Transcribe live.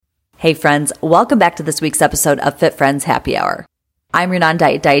Hey friends, welcome back to this week's episode of Fit Friends Happy Hour. I'm your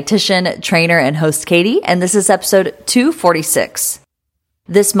non-diet dietitian, trainer, and host Katie, and this is episode 246.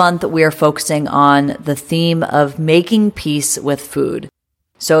 This month, we are focusing on the theme of making peace with food.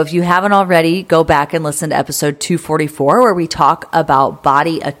 So if you haven't already, go back and listen to episode 244, where we talk about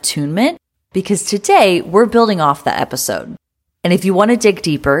body attunement, because today we're building off that episode. And if you want to dig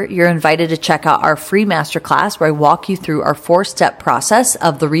deeper, you're invited to check out our free masterclass where I walk you through our 4-step process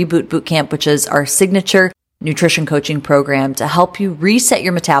of the Reboot Bootcamp, which is our signature nutrition coaching program to help you reset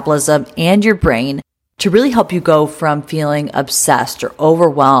your metabolism and your brain to really help you go from feeling obsessed or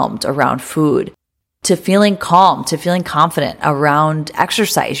overwhelmed around food to feeling calm, to feeling confident around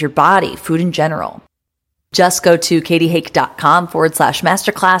exercise, your body, food in general. Just go to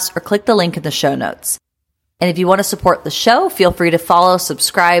katiehake.com/masterclass or click the link in the show notes. And if you want to support the show, feel free to follow,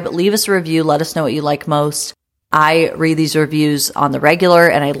 subscribe, leave us a review. Let us know what you like most. I read these reviews on the regular,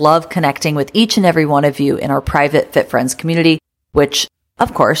 and I love connecting with each and every one of you in our private Fit Friends community, which,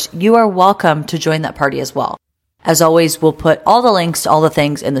 of course, you are welcome to join that party as well. As always, we'll put all the links to all the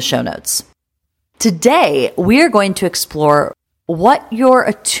things in the show notes. Today, we are going to explore what your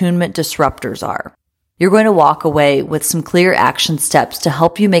attunement disruptors are. You're going to walk away with some clear action steps to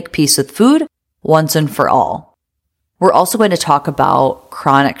help you make peace with food once and for all. We're also going to talk about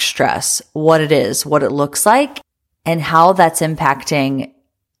chronic stress, what it is, what it looks like, and how that's impacting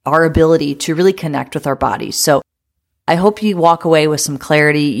our ability to really connect with our bodies. So I hope you walk away with some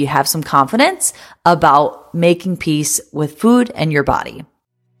clarity, you have some confidence about making peace with food and your body.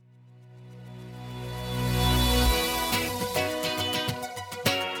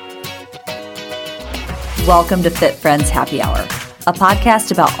 Welcome to Fit Friends Happy Hour, a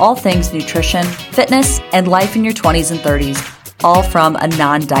podcast about all things nutrition, fitness, and life in your 20s and 30s, all from a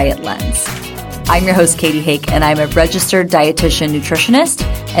non-diet lens. I'm your host, Katie Hake, and I'm a registered dietitian nutritionist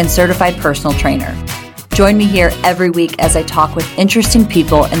and certified personal trainer. Join me here every week as I talk with interesting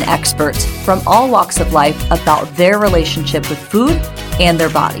people and experts from all walks of life about their relationship with food and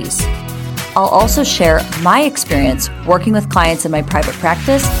their bodies. I'll also share my experience working with clients in my private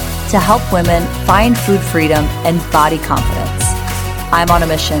practice to help women find food freedom and body confidence. I'm on a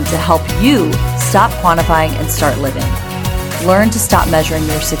mission to help you stop quantifying and start living. Learn to stop measuring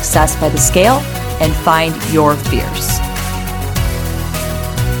your success by the scale and find your fears.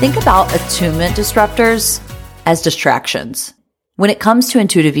 Think about attunement disruptors as distractions. When it comes to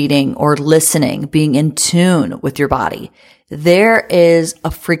intuitive eating or listening, being in tune with your body, there is a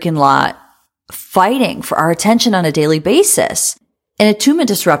freaking lot fighting for our attention on a daily basis. An attunement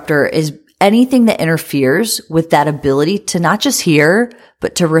disruptor is anything that interferes with that ability to not just hear,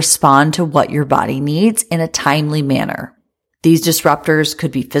 but to respond to what your body needs in a timely manner. These disruptors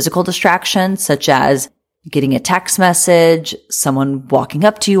could be physical distractions, such as getting a text message, someone walking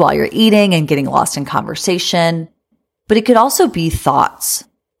up to you while you're eating and getting lost in conversation. But it could also be thoughts,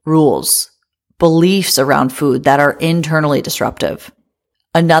 rules, beliefs around food that are internally disruptive.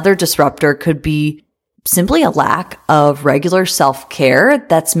 Another disruptor could be simply a lack of regular self-care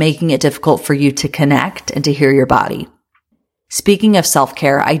that's making it difficult for you to connect and to hear your body. Speaking of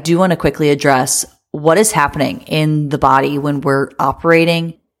self-care, I do want to quickly address what is happening in the body when we're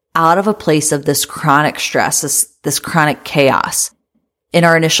operating out of a place of this chronic stress, this chronic chaos. In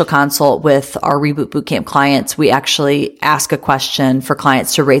our initial consult with our Reboot Bootcamp clients, we actually ask a question for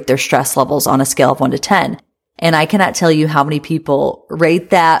clients to rate their stress levels on a scale of 1 to 10. And I cannot tell you how many people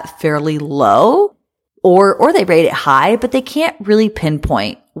rate that fairly low or they rate it high, but they can't really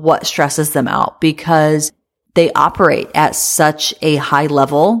pinpoint what stresses them out because they operate at such a high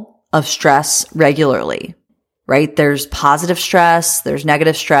level of stress regularly, right? There's positive stress, there's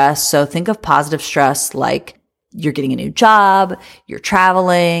negative stress. So think of positive stress like you're getting a new job, you're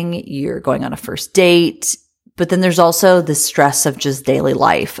traveling, you're going on a first date. But then there's also the stress of just daily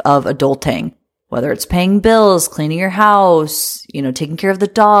life, of adulting, whether it's paying bills, cleaning your house, taking care of the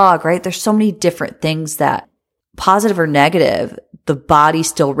dog, right? There's so many different things that, positive or negative, the body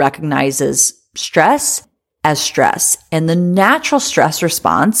still recognizes stress as stress. And the natural stress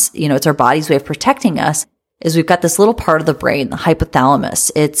response, it's our body's way of protecting us, is we've got this little part of the brain, the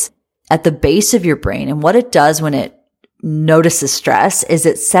hypothalamus. It's at the base of your brain. And what it does when it notices stress is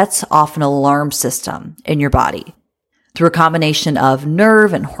it sets off an alarm system in your body. Through a combination of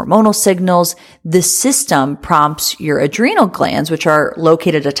nerve and hormonal signals, this system prompts your adrenal glands, which are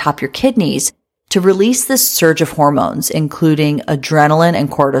located atop your kidneys, to release this surge of hormones, including adrenaline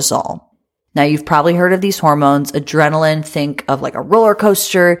and cortisol. Now, you've probably heard of these hormones. Adrenaline, think of like a roller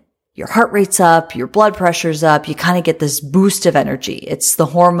coaster. Your heart rate's up, your blood pressure's up. You kind of get this boost of energy. It's the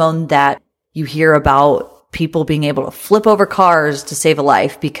hormone that you hear about people being able to flip over cars to save a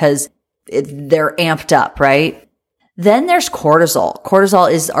life because they're amped up, right? Then there's cortisol.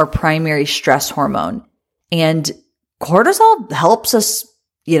 Cortisol is our primary stress hormone. And cortisol helps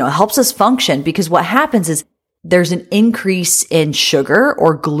us function, because what happens is there's an increase in sugar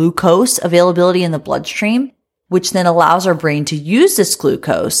or glucose availability in the bloodstream, which then allows our brain to use this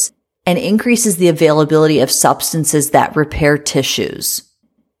glucose and increases the availability of substances that repair tissues.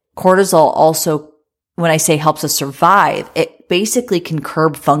 Cortisol also, when I say helps us survive, it basically can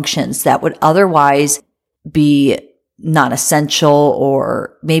curb functions that would otherwise be non-essential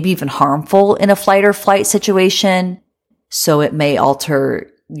or maybe even harmful in a flight or flight situation. So it may alter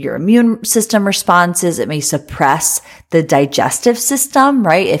your immune system responses. It may suppress the digestive system,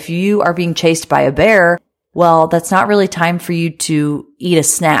 right? If you are being chased by a bear, well, that's not really time for you to eat a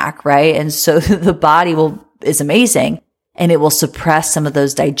snack, right? And so the body is amazing, and it will suppress some of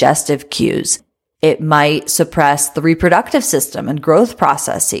those digestive cues. It might suppress the reproductive system and growth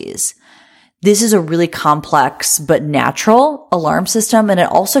processes. This is a really complex but natural alarm system, and it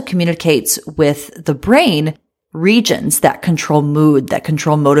also communicates with the brain regions that control mood, that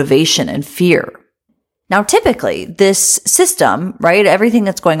control motivation and fear. Now, typically, this system, right, everything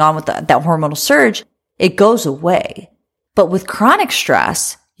that's going on with that hormonal surge, it goes away. But with chronic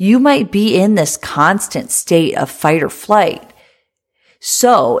stress, you might be in this constant state of fight or flight.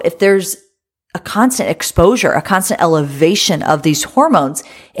 So if there's a constant exposure, a constant elevation of these hormones,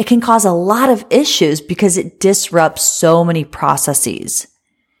 it can cause a lot of issues because it disrupts so many processes.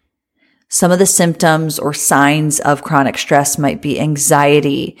 Some of the symptoms or signs of chronic stress might be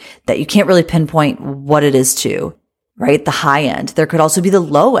anxiety that you can't really pinpoint what it is to, right? The high end. There could also be the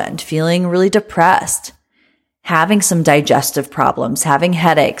low end, feeling really depressed, having some digestive problems, having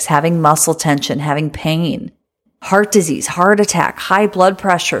headaches, having muscle tension, having pain, heart disease, heart attack, high blood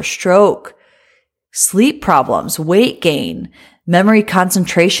pressure, stroke, sleep problems, weight gain, memory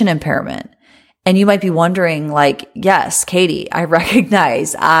concentration impairment. And you might be wondering, like, yes, Katie, I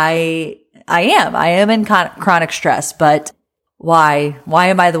recognize I am in chronic stress, but why? Why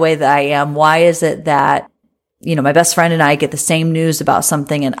am I the way that I am? Why is it that, my best friend and I get the same news about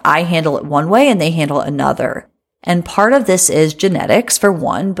something and I handle it one way and they handle it another? And part of this is genetics, for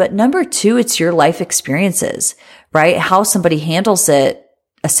one, but number two, it's your life experiences, right? How somebody handles it,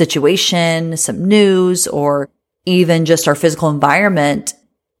 a situation, some news, or even just our physical environment.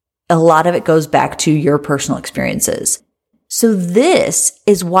 A lot of it goes back to your personal experiences. So this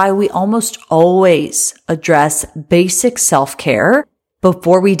is why we almost always address basic self-care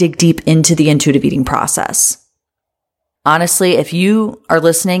before we dig deep into the intuitive eating process. Honestly, if you are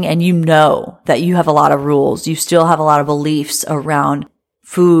listening and you know that you have a lot of rules, you still have a lot of beliefs around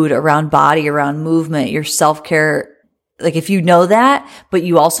food, around body, around movement, your self-care, like if you know that, but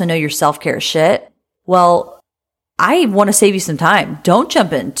you also know your self-care shit, well, I want to save you some time. Don't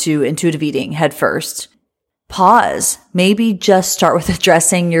jump into intuitive eating head first. Pause. Maybe just start with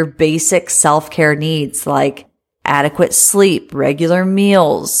addressing your basic self-care needs like adequate sleep, regular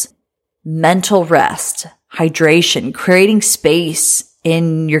meals, mental rest, hydration, creating space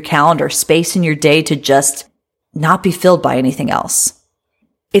in your calendar, space in your day to just not be filled by anything else.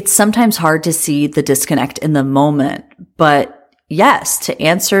 It's sometimes hard to see the disconnect in the moment, but yes, to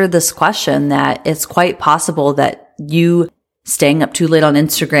answer this question, that it's quite possible that you staying up too late on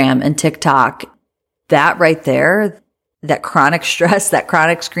Instagram and TikTok, that right there, that chronic stress, that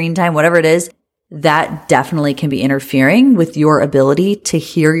chronic screen time, whatever it is, that definitely can be interfering with your ability to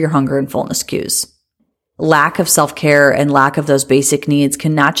hear your hunger and fullness cues. Lack of self-care and lack of those basic needs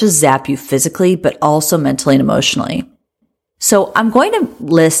can not just zap you physically, but also mentally and emotionally. So I'm going to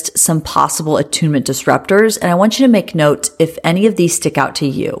list some possible attunement disruptors, and I want you to make note if any of these stick out to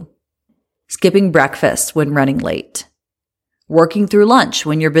you. Skipping breakfast when running late. Working through lunch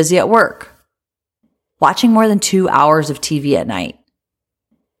when you're busy at work. Watching more than 2 hours of TV at night.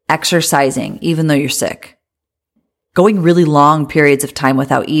 Exercising even though you're sick. Going really long periods of time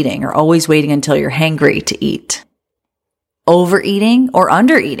without eating or always waiting until you're hangry to eat. Overeating or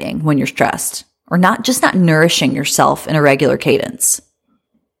undereating when you're stressed or not nourishing yourself in a regular cadence.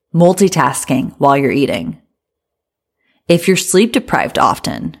 Multitasking while you're eating. If you're sleep deprived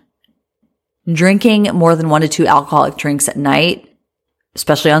often. Drinking more than 1 to 2 alcoholic drinks at night,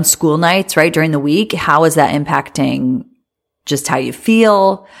 especially on school nights, right, during the week. How is that impacting just how you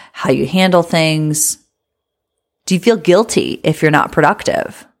feel, how you handle things? Do you feel guilty if you're not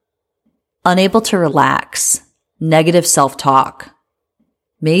productive? Unable to relax, negative self-talk.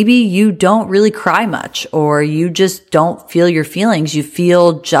 Maybe you don't really cry much, or you just don't feel your feelings. You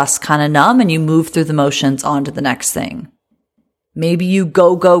feel just kind of numb and you move through the motions on to the next thing. Maybe you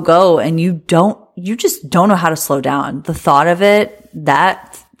go, and you you just don't know how to slow down. The thought of it,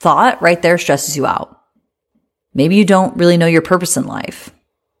 that thought right there stresses you out. Maybe you don't really know your purpose in life.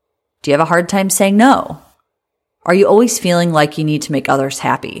 Do you have a hard time saying no? Are you always feeling like you need to make others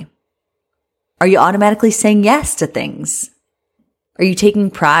happy? Are you automatically saying yes to things? Are you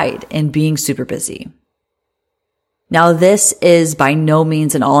taking pride in being super busy? Now, this is by no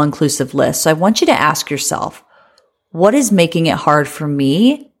means an all-inclusive list, so I want you to ask yourself, what is making it hard for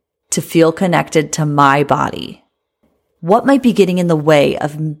me to feel connected to my body? What might be getting in the way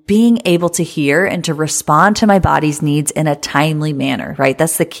of being able to hear and to respond to my body's needs in a timely manner, right?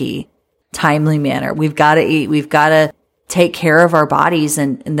 That's the key. Timely manner. We've got to eat. We've got to take care of our bodies,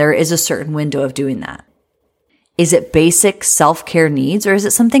 and there is a certain window of doing that. Is it basic self-care needs, or is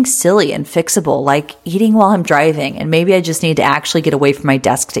it something silly and fixable like eating while I'm driving and maybe I just need to actually get away from my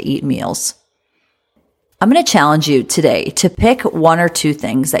desk to eat meals? I'm going to challenge you today to pick one or two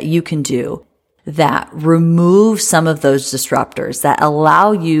things that you can do that remove some of those disruptors, that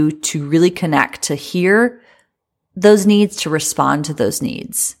allow you to really connect, to hear those needs, to respond to those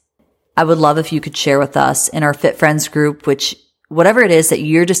needs. I would love if you could share with us in our Fit Friends group, which whatever it is that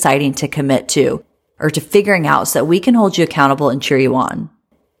you're deciding to commit to or to figuring out so that we can hold you accountable and cheer you on.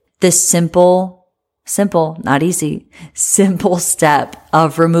 This simple, not easy, simple step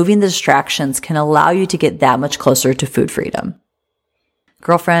of removing the distractions can allow you to get that much closer to food freedom.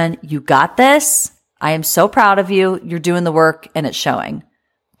 Girlfriend, you got this. I am so proud of you. You're doing the work and it's showing.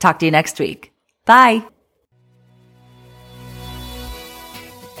 Talk to you next week. Bye.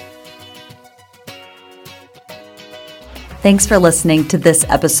 Thanks for listening to this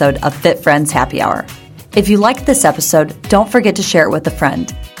episode of Fit Friends Happy Hour. If you liked this episode, don't forget to share it with a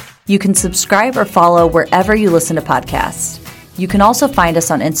friend. You can subscribe or follow wherever you listen to podcasts. You can also find us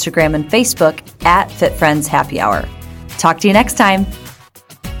on Instagram and Facebook at Fit Friends Happy Hour. Talk to you next time.